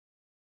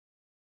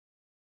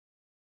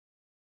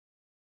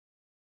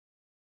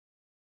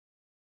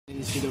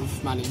Institute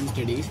of Management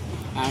Studies.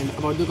 And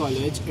about the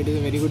college, it is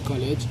a very good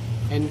college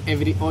in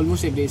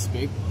almost every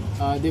aspect.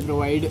 They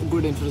provide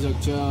good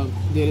infrastructure.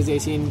 There is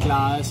AC in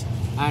class,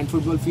 and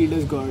football field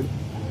is good.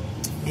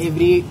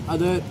 Every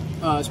other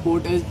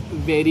sport is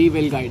very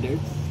well guided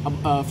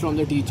from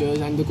the teachers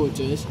and the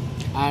coaches.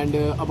 And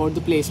about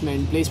the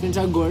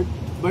placements are good,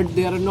 but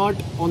they are not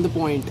on the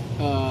point.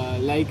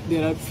 Like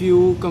there are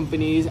few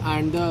companies,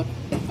 and the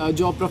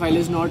job profile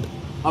is not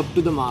up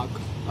to the mark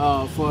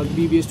for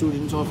BBA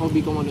students or for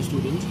BCom honors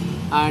students.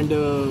 And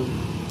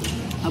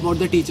about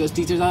the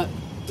teachers are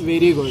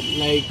very good.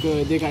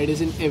 Like they guide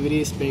us in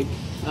every aspect.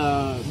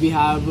 We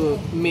have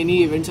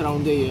many events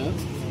around the year,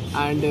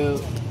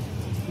 and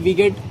we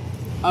get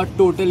a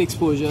total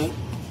exposure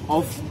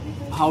of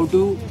how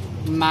to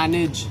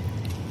manage,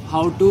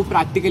 how to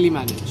practically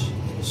manage.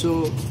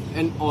 So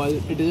in all,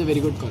 it is a very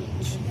good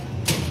college.